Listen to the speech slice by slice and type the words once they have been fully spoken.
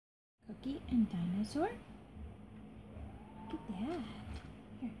monkey and dinosaur. Look at that.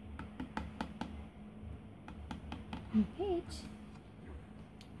 Here. New page.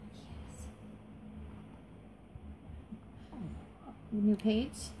 Yes. New page.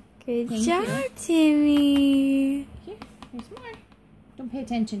 Good job, Timmy. Here, there's more. Don't pay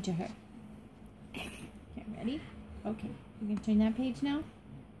attention to her. Okay, ready? Okay, you can turn that page now?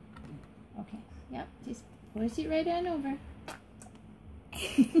 Okay, yep, just push it right on over.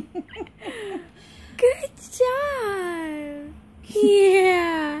 Good job.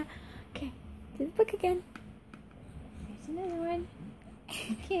 Yeah. Okay, do the book again. Here's another one.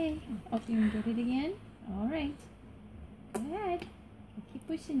 Okay, oh, you can get it again? All right. Go ahead. Keep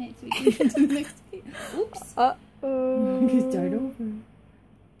pushing it so we can get to the next page. Oops. Uh-oh. Start over.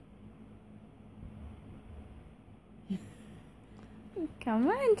 Come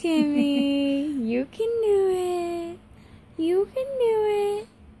on, Timmy. You can do it. You can do it.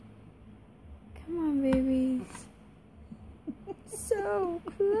 Come on, babies. So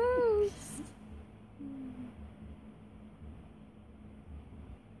close.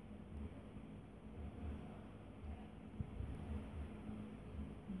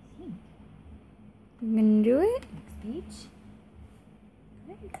 You gonna do it? Next page.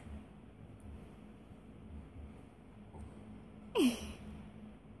 Good.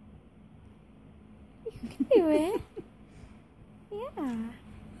 You can do it. Yeah.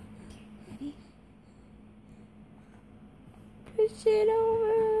 Okay, ready? Push it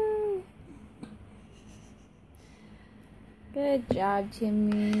over. Good job,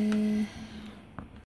 Timmy.